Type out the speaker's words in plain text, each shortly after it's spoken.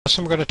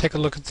So I'm going to take a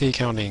look at the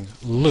counting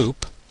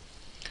loop,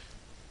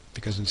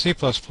 because in C++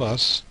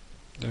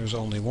 there's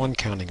only one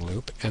counting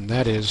loop, and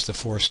that is the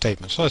for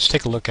statement. So let's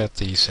take a look at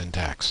the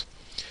syntax.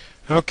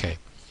 Okay,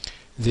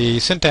 the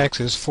syntax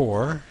is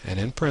for, and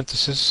in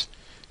parentheses,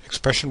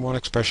 expression 1,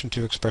 expression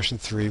 2, expression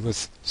 3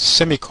 with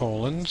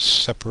semicolons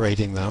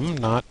separating them,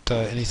 not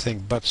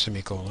anything but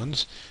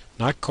semicolons,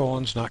 not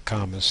colons, not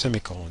commas,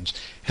 semicolons,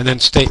 and then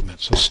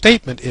statement. So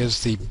statement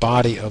is the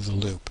body of the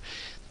loop.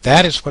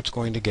 That is what's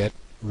going to get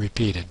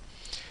repeated.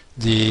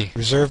 The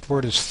reserved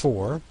word is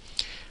for.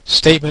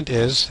 Statement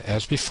is,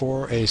 as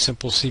before, a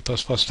simple C++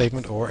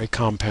 statement or a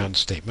compound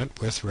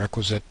statement with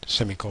requisite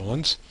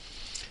semicolons.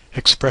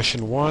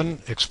 Expression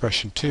 1,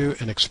 expression 2,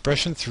 and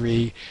expression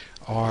 3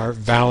 are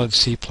valid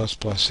C++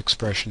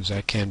 expressions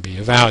that can be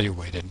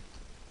evaluated.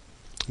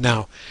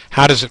 Now,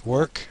 how does it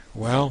work?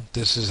 Well,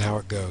 this is how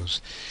it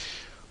goes.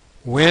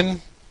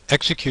 When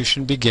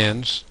execution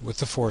begins with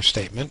the for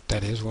statement,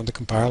 that is, when the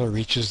compiler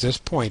reaches this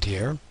point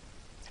here,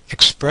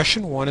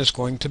 expression 1 is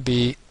going to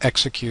be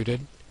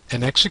executed,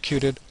 and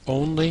executed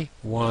only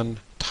one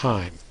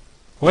time.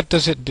 What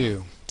does it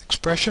do?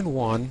 Expression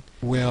 1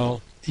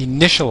 will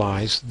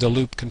initialize the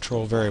loop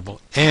control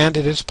variable, and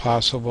it is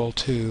possible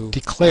to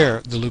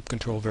declare the loop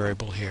control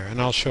variable here,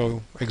 and I'll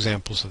show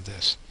examples of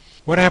this.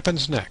 What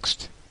happens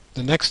next?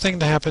 The next thing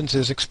that happens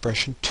is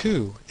expression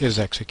 2 is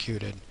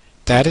executed.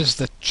 That is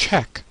the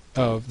check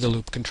of the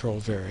loop control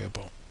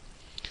variable.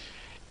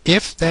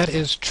 If that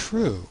is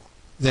true,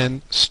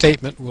 then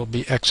statement will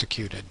be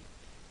executed.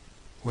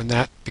 When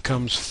that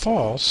becomes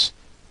false,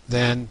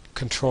 then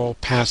control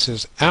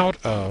passes out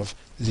of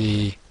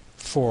the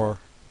for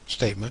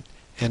statement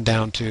and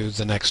down to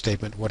the next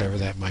statement, whatever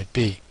that might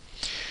be.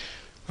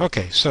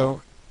 Okay,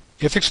 so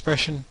if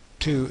expression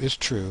 2 is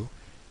true,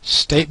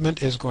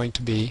 statement is going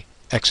to be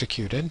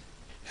executed,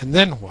 and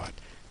then what?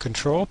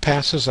 Control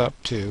passes up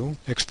to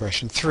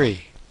expression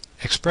 3.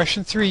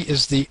 Expression 3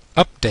 is the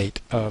update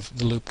of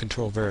the loop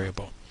control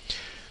variable.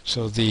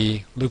 So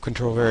the loop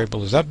control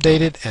variable is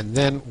updated, and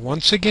then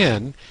once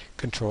again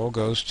control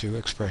goes to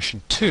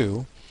expression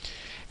 2,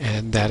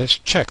 and that is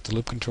checked. The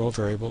loop control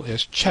variable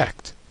is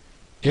checked.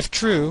 If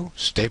true,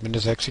 statement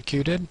is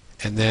executed,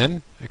 and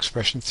then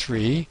expression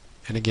 3,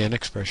 and again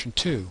expression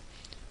 2.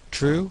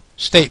 True,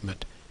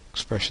 statement.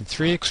 Expression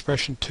 3,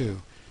 expression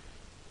 2.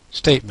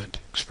 Statement.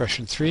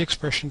 Expression 3,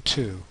 expression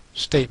 2.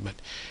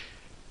 Statement.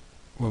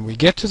 When we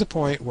get to the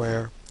point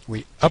where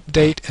we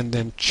update and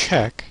then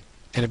check,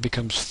 and it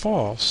becomes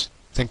false,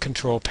 then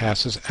control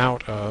passes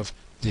out of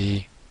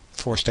the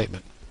for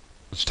statement.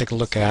 Let's take a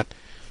look at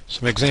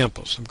some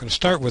examples. I'm going to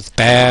start with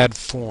bad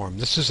form.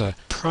 This is a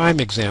prime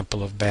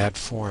example of bad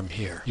form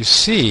here. You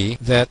see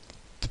that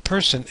the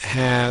person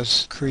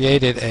has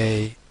created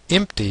an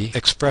empty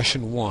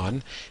expression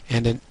 1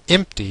 and an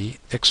empty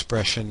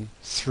expression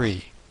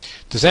 3.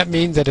 Does that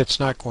mean that it's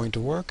not going to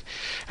work?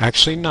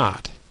 Actually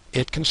not.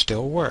 It can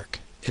still work.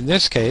 In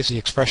this case, the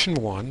expression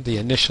 1, the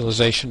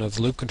initialization of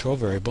the loop control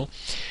variable,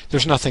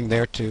 there's nothing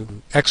there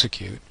to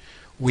execute.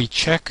 We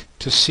check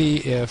to see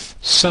if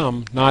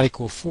sum not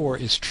equal 4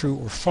 is true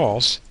or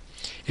false.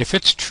 If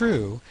it's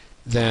true,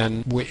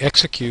 then we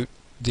execute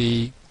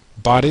the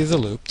body of the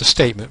loop, the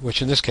statement,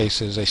 which in this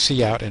case is a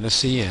cout and a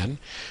cin.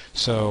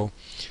 So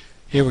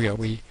here we go.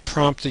 We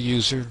prompt the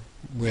user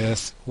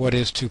with what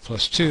is 2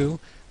 plus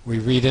 2. We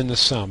read in the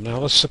sum. Now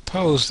let's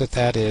suppose that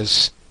that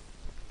is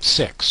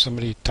 6.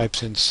 Somebody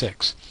types in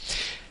 6.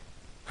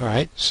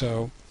 Alright,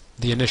 so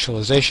the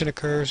initialization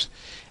occurs,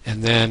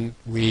 and then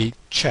we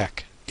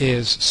check.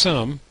 Is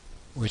sum,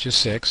 which is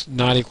 6,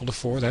 not equal to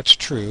 4? That's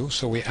true,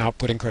 so we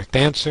output incorrect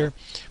answer.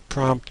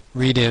 Prompt,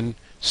 read in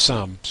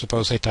sum.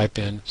 Suppose they type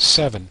in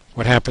 7.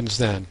 What happens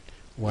then?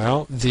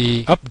 Well,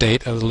 the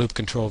update of the loop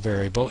control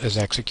variable is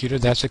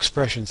executed. That's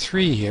expression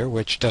 3 here,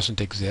 which doesn't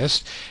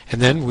exist.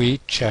 And then we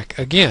check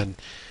again.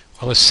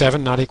 Well, is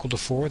 7 not equal to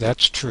 4?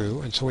 That's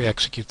true, and so we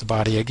execute the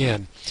body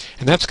again.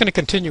 And that's going to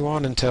continue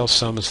on until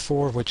sum is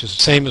 4, which is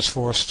the same as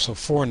 4, so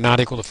 4 not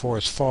equal to 4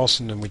 is false,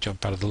 and then we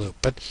jump out of the loop.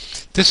 But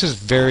this is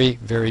very,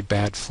 very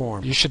bad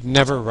form. You should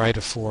never write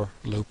a for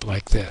loop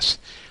like this.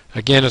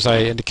 Again, as I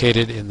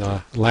indicated in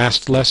the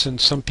last lesson,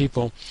 some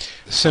people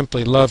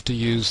simply love to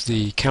use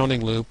the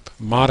counting loop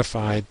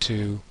modified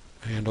to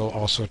handle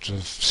all sorts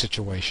of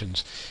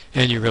situations,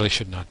 and you really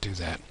should not do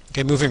that.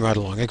 Okay, moving right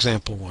along.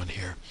 Example 1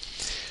 here.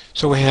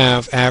 So we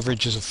have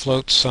average is a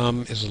float,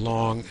 sum is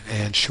long,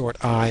 and short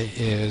I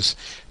is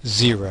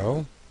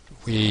 0.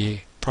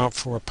 We prompt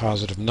for a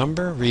positive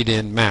number, read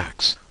in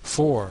max.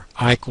 For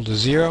I equal to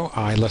 0,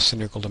 I less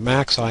than or equal to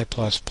max, I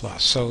plus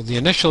plus. So the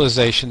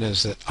initialization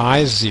is that I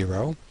is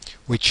 0.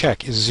 We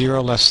check, is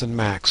 0 less than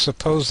max?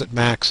 Suppose that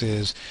max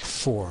is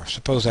 4.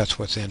 Suppose that's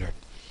what's entered.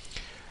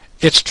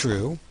 It's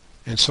true,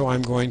 and so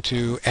I'm going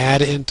to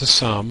add into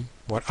sum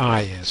what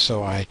I is.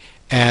 So I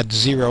add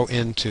 0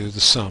 into the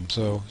sum.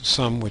 So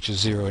sum, which is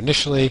 0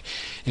 initially,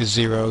 is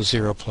 0,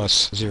 0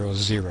 plus 0 is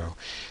 0.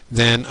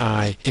 Then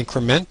I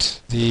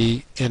increment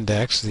the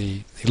index,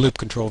 the loop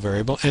control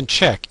variable, and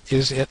check,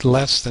 is it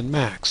less than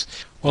max?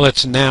 Well,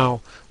 it's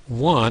now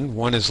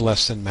 1 is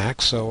less than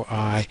max, so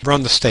I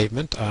run the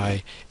statement,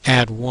 I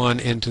add 1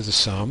 into the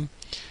sum,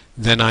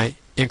 then I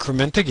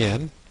increment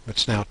again.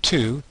 It's now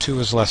 2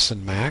 is less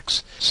than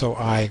max, so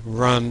I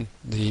run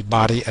the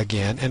body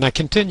again, and I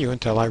continue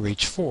until I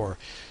reach 4.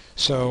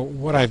 So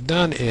what I've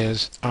done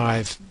is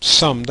I've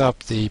summed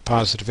up the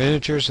positive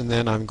integers, and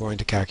then I'm going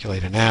to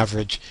calculate an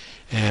average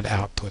and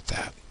output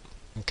that.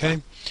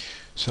 Okay,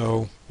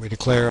 so we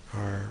declare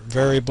our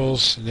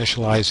variables,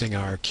 initializing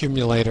our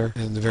accumulator,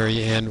 and in the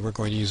very end we're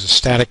going to use a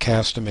static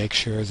cast to make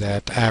sure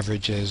that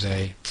average is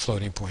a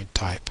floating point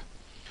type.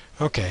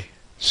 Okay,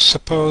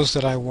 suppose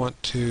that I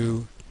want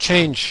to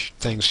change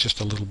things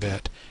just a little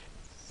bit.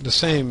 The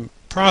same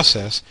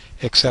process,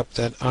 except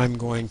that I'm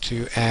going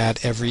to add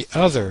every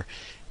other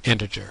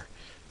integer.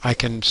 I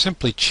can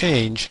simply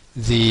change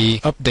the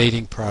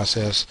updating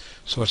process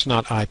so it's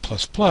not I++,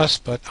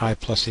 but I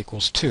plus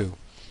equals 2.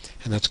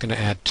 And that's going to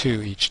add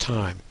 2 each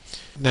time.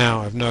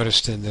 Now I've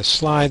noticed in this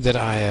slide that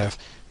I have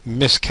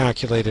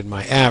miscalculated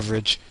my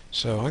average,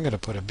 so I'm going to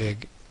put a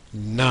big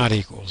not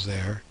equals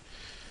there.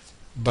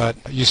 But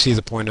you see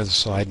the point of the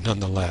slide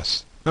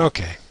nonetheless.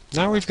 Okay,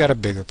 now we've got a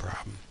bigger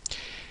problem.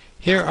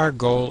 Here our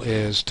goal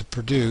is to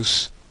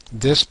produce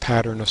this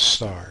pattern of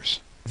stars.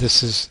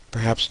 This is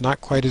perhaps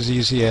not quite as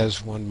easy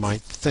as one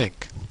might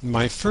think.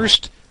 My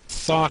first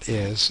thought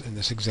is, in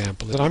this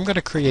example, that I'm going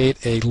to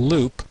create a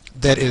loop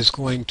that is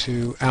going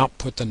to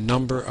output the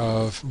number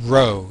of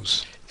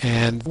rows.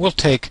 And we'll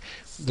take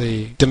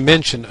the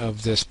dimension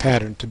of this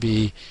pattern to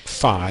be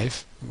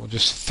 5. We'll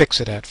just fix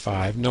it at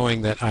 5,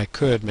 knowing that I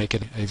could make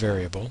it a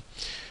variable.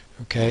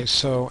 Okay,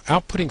 so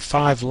outputting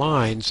 5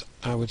 lines,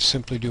 I would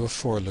simply do a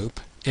for loop,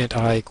 int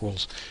I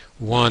equals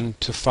 1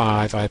 to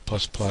 5, I++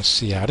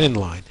 C out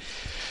inline.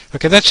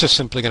 Okay, that's just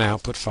simply going to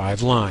output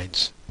 5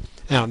 lines.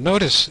 Now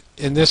notice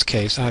in this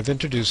case I've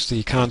introduced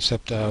the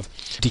concept of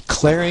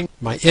declaring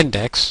my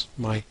index,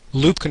 my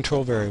loop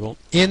control variable,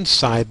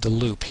 inside the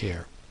loop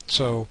here.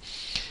 So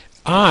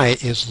I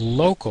is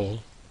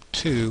local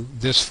to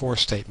this for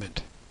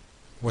statement.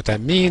 What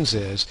that means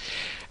is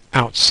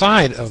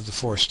outside of the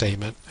for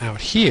statement,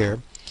 out here,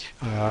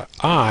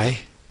 I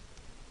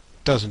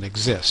doesn't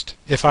exist.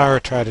 If I were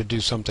to try to do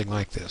something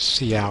like this,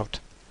 cout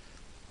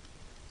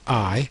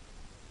I,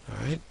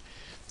 all right,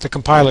 the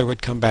compiler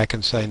would come back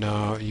and say,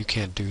 no, you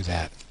can't do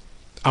that.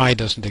 I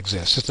doesn't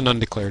exist. It's an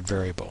undeclared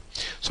variable.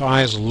 So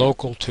I is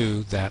local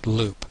to that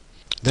loop.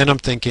 Then I'm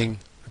thinking,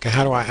 okay,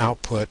 how do I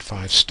output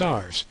 5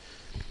 stars?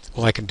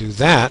 Well, I can do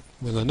that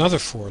with another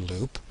for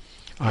loop,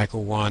 I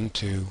equal 1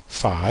 to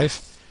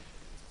 5,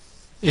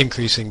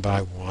 increasing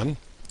by 1,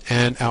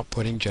 and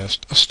outputting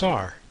just a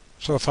star.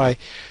 So if I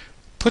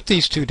put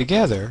these two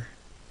together,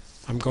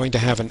 I'm going to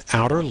have an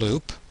outer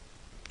loop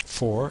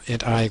for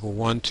int I equal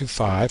 1 to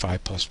 5, I++,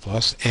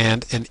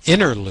 and an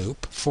inner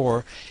loop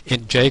for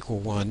int j equal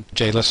 1,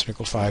 j less than or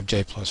equal to 5,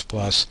 j++,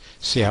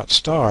 cout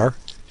star,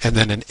 and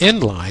then an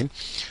inline.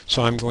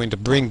 So I'm going to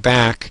bring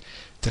back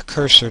the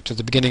cursor to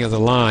the beginning of the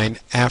line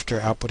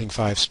after outputting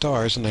 5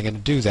 stars, and I'm going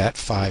to do that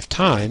 5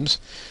 times.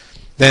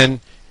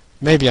 Then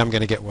maybe I'm going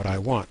to get what I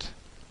want.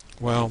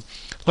 Well,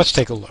 let's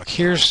take a look.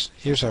 Here's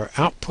our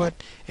output,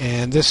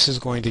 and this is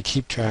going to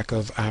keep track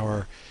of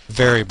our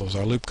variables,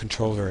 our loop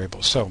control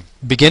variables. So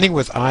beginning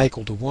with I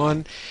equal to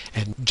 1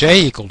 and j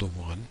equal to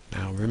 1.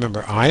 Now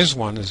remember, I is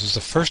 1. This is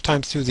the first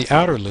time through the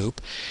outer loop,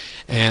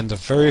 and the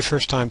very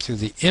first time through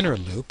the inner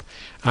loop,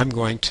 I'm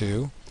going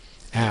to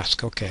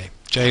ask, okay,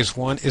 j is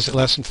 1. Is it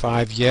less than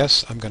 5?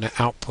 Yes. I'm going to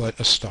output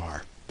a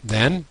star.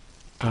 Then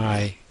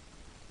I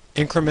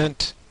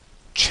increment,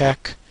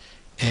 check,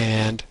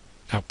 and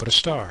output a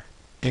star.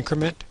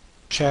 Increment,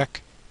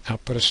 check,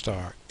 output a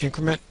star.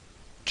 Increment,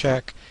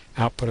 check,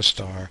 output a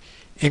star.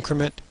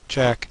 Increment,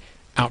 check,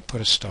 output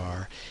a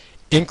star.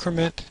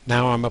 Increment,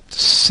 now I'm up to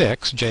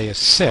 6. J is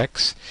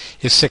 6.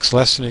 Is 6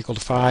 less than or equal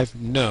to 5?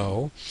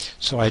 No.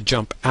 So I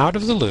jump out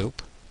of the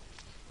loop.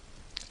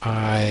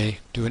 I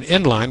do an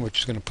inline, which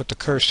is going to put the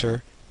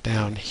cursor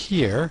down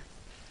here,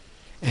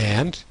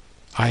 and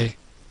I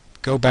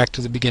go back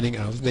to the beginning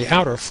of the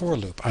outer for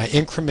loop. I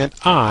increment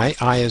I.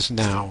 I is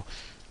now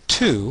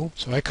 2,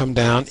 so I come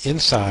down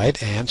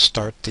inside and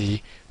start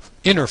the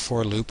inner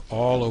for loop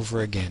all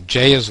over again.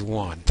 J is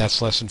 1.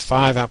 That's less than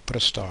 5, output a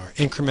star.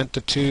 Increment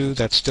to 2,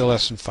 that's still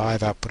less than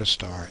 5, output a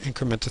star.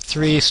 Increment to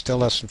 3, still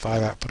less than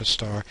 5, output a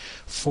star.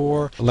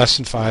 4, less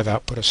than 5,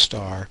 output a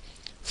star.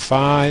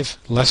 5,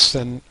 less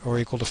than or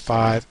equal to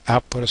 5,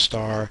 output a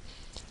star.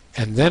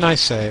 And then I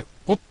say,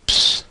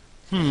 oops,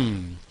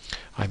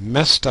 I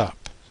messed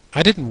up.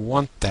 I didn't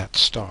want that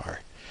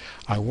star.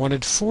 I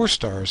wanted 4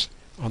 stars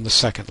on the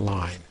second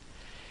line.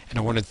 And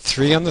I wanted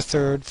 3 on the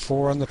third,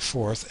 4 on the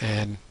fourth,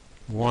 and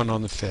 1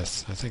 on the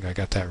fifth. I think I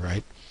got that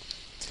right.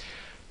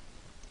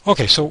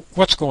 Okay, so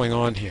what's going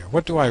on here?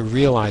 What do I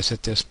realize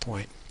at this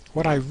point?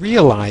 What I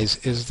realize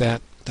is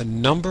that the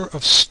number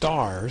of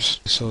stars,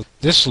 so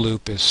this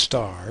loop is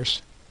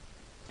stars,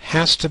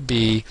 has to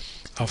be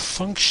a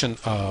function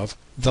of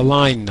the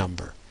line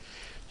number.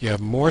 You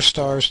have more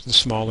stars, the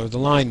smaller the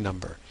line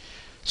number.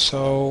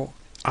 So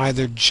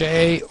either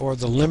j or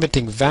the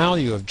limiting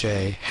value of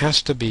j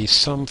has to be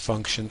some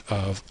function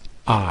of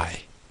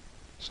I.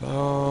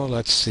 So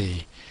let's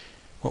see.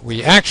 What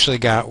we actually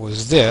got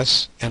was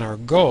this, and our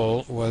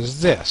goal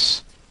was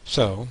this.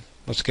 So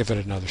let's give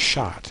it another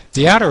shot.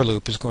 The outer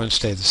loop is going to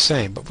stay the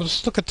same, but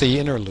let's look at the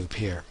inner loop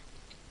here.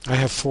 I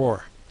have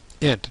 4.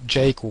 Int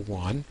j equal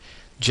 1,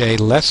 j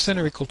less than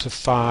or equal to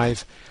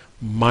 5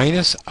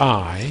 minus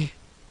I.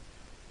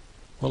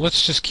 Well,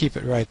 let's just keep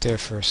it right there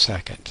for a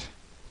second.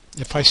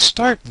 If I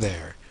start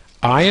there,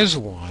 I is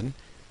 1,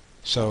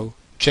 so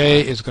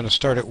j is going to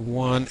start at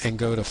 1 and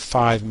go to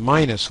 5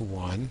 minus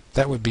 1.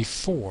 That would be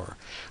 4.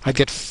 I'd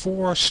get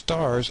 4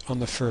 stars on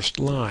the first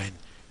line.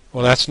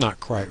 Well, that's not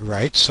quite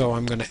right, so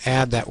I'm going to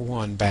add that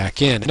 1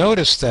 back in.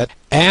 Notice that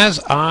as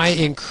I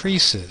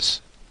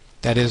increases,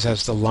 that is,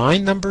 as the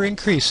line number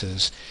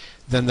increases,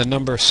 then the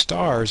number of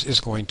stars is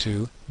going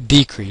to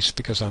decrease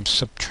because I'm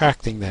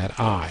subtracting that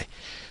I.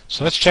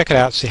 So let's check it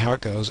out, see how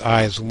it goes.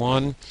 I is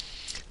 1,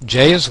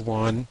 j is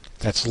 1,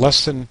 that's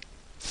less than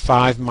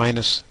 5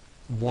 minus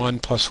 1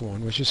 plus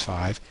 1, which is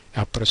 5,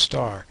 output a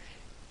star.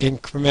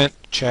 Increment,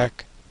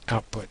 check,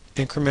 output.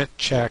 Increment,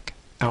 check,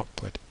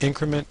 output.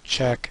 Increment,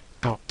 check,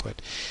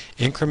 output.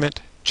 Increment,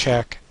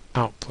 check,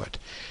 output.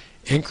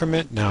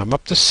 Increment, now I'm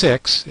up to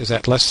 6. Is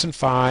that less than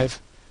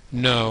 5?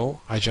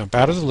 No. I jump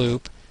out of the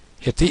loop,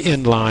 hit the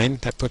end line.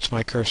 That puts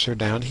my cursor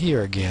down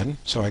here again.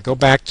 So I go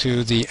back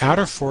to the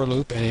outer for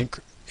loop and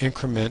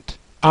increment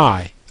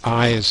I.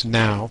 I is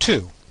now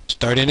 2.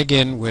 Start in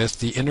again with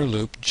the inner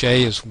loop.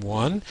 J is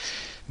 1.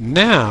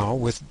 Now,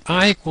 with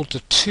I equal to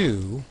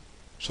 2,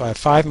 so I have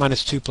 5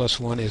 minus 2 plus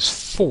 1 is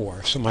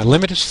 4. So my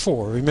limit is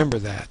 4. Remember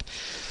that.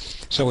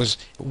 So is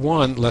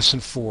 1 less than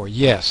 4?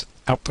 Yes.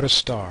 Output a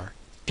star.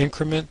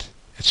 Increment,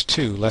 it's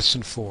 2 less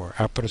than 4.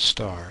 Output a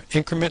star.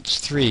 Increment is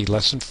 3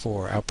 less than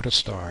 4. Output a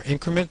star.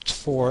 Increment is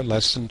 4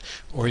 less than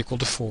or equal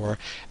to 4.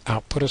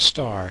 Output a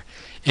star.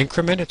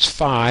 Increment, it's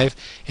 5.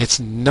 It's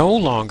no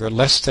longer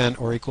less than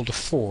or equal to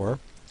 4.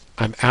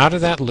 I'm out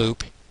of that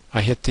loop.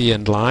 I hit the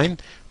end line.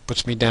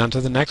 Puts me down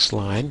to the next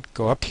line.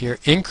 Go up here.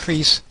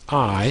 Increase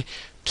I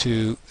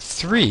to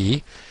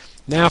 3.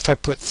 Now if I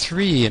put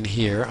 3 in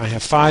here, I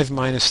have 5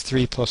 minus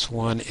 3 plus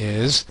 1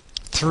 is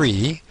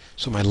 3.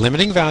 So my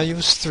limiting value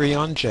is 3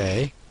 on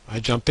j. I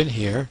jump in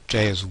here.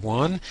 J is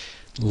 1,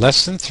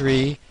 less than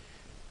 3,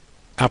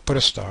 output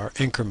a star,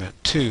 increment.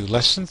 2,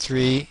 less than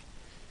 3,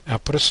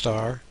 output a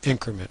star,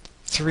 increment.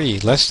 3,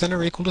 less than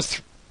or equal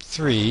to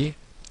 3,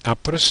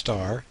 output a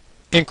star,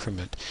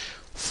 increment.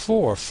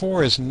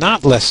 4 is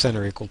not less than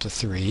or equal to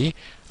 3.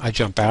 I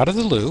jump out of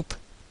the loop,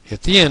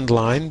 hit the end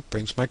line,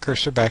 brings my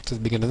cursor back to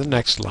the beginning of the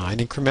next line,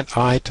 increment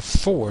I to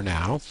 4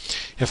 now.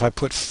 If I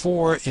put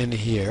 4 in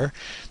here,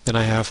 then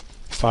I have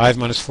 5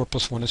 minus 4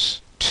 plus 1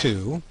 is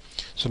 2.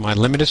 So my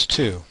limit is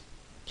 2.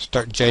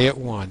 Start j at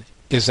 1.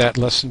 Is that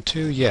less than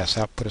 2? Yes.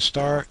 Output a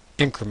star.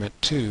 Increment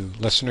 2.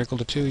 Less than or equal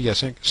to 2?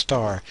 Yes.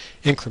 Star.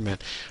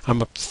 Increment.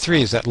 I'm up to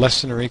 3. Is that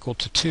less than or equal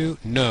to 2?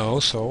 No.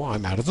 So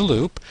I'm out of the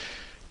loop.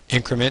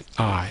 Increment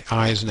I.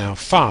 I is now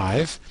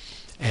 5.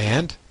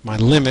 And my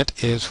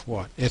limit is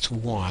what? It's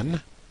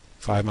 1.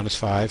 5 minus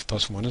 5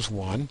 plus 1 is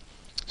 1.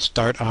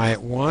 Start I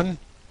at 1.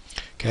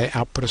 Okay.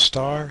 Output a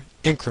star.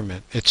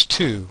 Increment. It's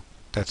 2.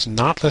 That's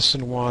not less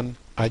than 1.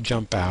 I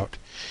jump out.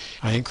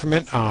 I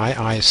increment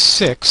I is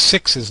 6.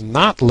 6 is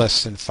not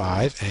less than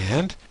 5,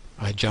 and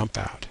I jump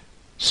out.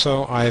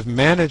 So I've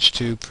managed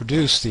to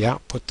produce the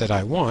output that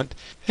I want,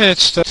 and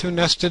it's the 2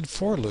 nested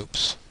for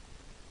loops.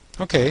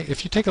 Okay,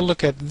 if you take a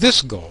look at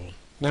this goal,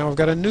 now I've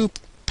got a new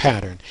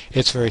pattern.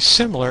 It's very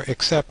similar,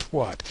 except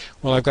what?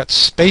 Well, I've got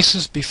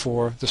spaces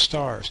before the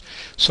stars.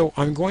 So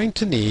I'm going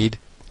to need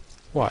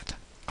what?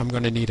 I'm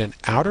going to need an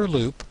outer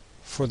loop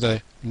for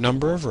the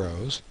number of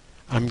rows.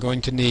 I'm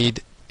going to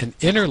need an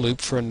inner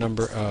loop for a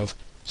number of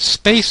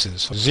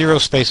spaces. 0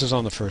 spaces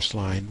on the first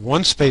line,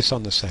 1 space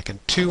on the second,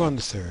 2 on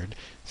the third,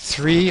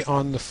 3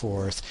 on the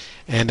fourth,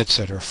 and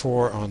etc.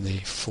 4 on the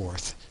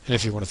fourth. And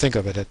if you want to think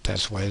of it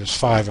that way, there's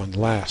 5 on the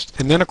last.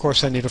 And then, of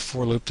course, I need a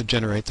for loop to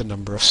generate the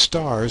number of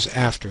stars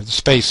after the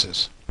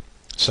spaces.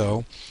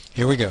 So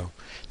here we go.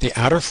 The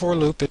outer for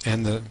loop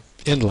and the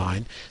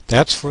inline,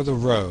 that's for the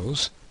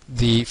rows.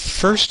 The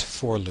first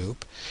for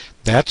loop,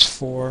 that's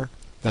for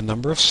the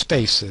number of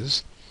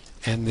spaces,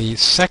 and the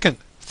second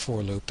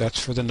for loop, that's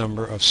for the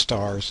number of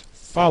stars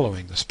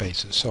following the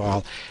spaces. So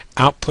I'll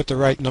output the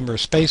right number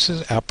of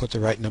spaces, output the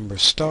right number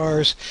of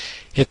stars,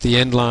 hit the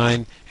end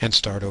line, and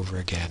start over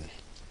again.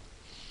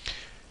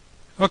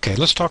 Okay,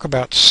 let's talk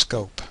about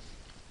scope.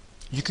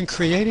 You can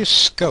create a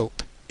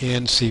scope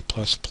in C++.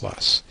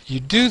 You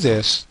do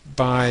this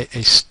by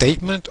a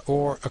statement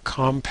or a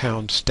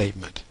compound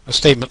statement. A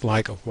statement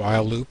like a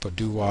while loop, a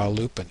do-while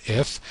loop, an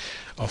if,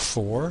 a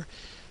for.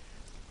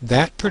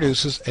 That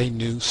produces a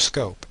new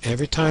scope.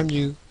 Every time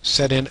you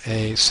set in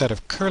a set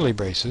of curly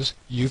braces,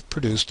 you've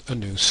produced a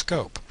new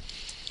scope.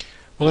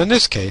 Well, in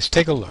this case,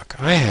 take a look.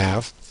 I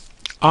have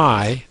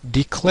I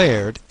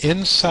declared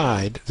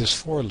inside this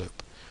for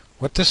loop.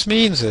 What this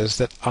means is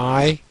that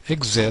I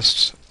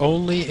exists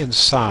only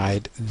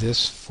inside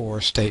this for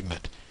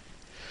statement.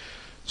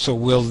 So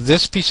will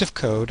this piece of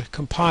code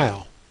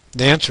compile?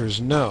 The answer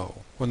is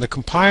no. When the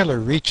compiler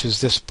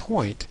reaches this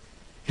point,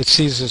 it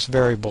sees this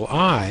variable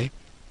I.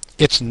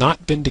 It's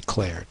not been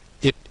declared.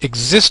 It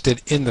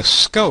existed in the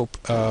scope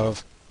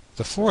of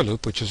the for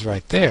loop, which is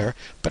right there,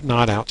 but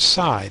not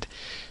outside.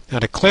 Now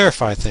to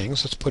clarify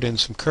things, let's put in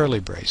some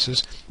curly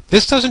braces.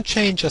 This doesn't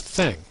change a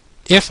thing.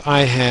 If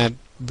I had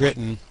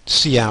written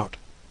cout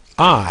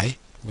I,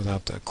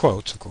 without the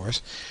quotes of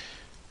course,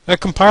 the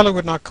compiler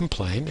would not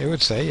complain. It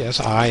would say, yes,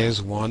 I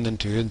is 1 and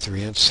 2 and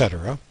 3,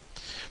 etc.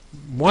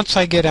 Once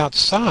I get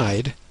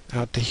outside,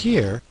 out to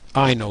here,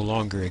 I no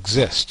longer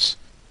exists.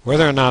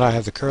 Whether or not I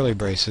have the curly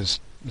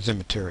braces is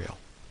immaterial.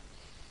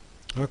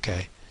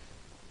 Okay,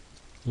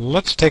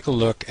 let's take a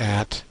look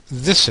at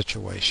this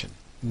situation.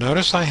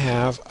 Notice I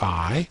have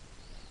I've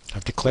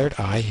declared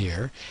I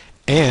here,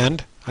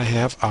 and I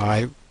have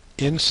I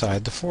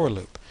inside the for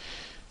loop.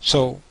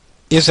 So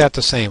is that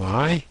the same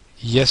I?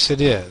 Yes,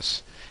 it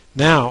is.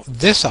 Now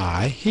this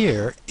I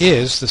here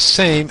is the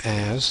same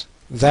as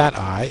that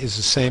I is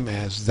the same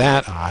as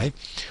that I.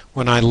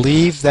 When I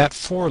leave that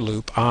for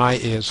loop, I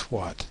is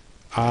what?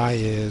 I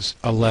is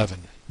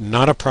 11.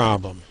 Not a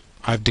problem.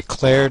 I've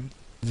declared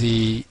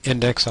the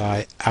index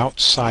I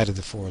outside of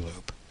the for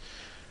loop.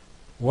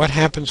 What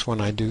happens when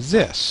I do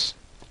this?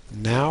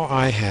 Now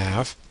I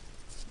have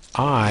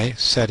I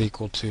set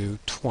equal to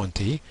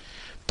 20,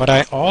 but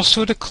I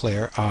also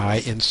declare I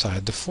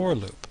inside the for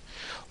loop.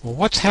 Well,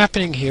 what's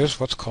happening here is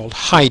what's called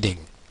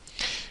hiding.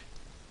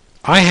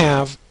 I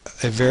have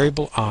a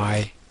variable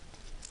I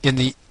in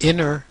the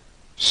inner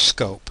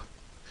scope,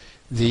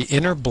 the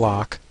inner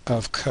block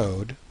of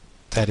code,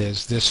 that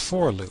is this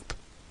for loop.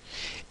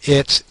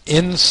 It's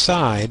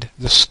inside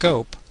the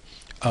scope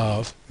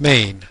of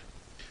main,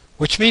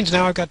 which means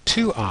now I've got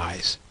two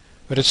I's.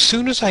 But as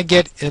soon as I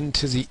get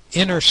into the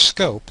inner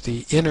scope,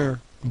 the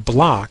inner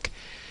block,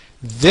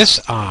 this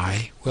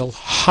I will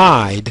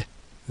hide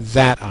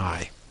that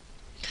I.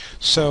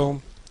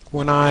 So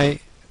when I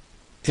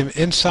am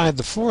inside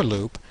the for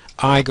loop,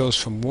 I goes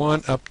from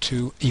 1 up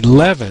to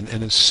 11,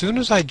 and as soon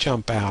as I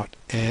jump out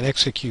and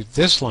execute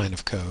this line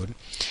of code,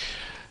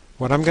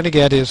 what I'm going to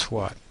get is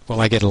what?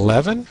 Will I get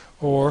 11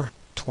 or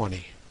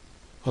 20?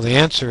 Well, the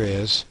answer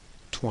is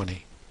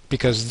 20,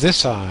 because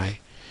this I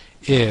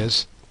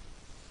is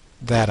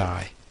that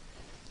I.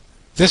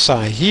 This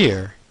I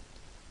here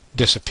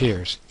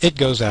disappears. It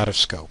goes out of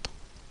scope.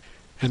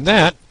 And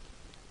that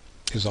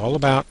is all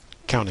about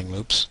counting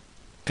loops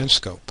and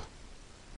scope.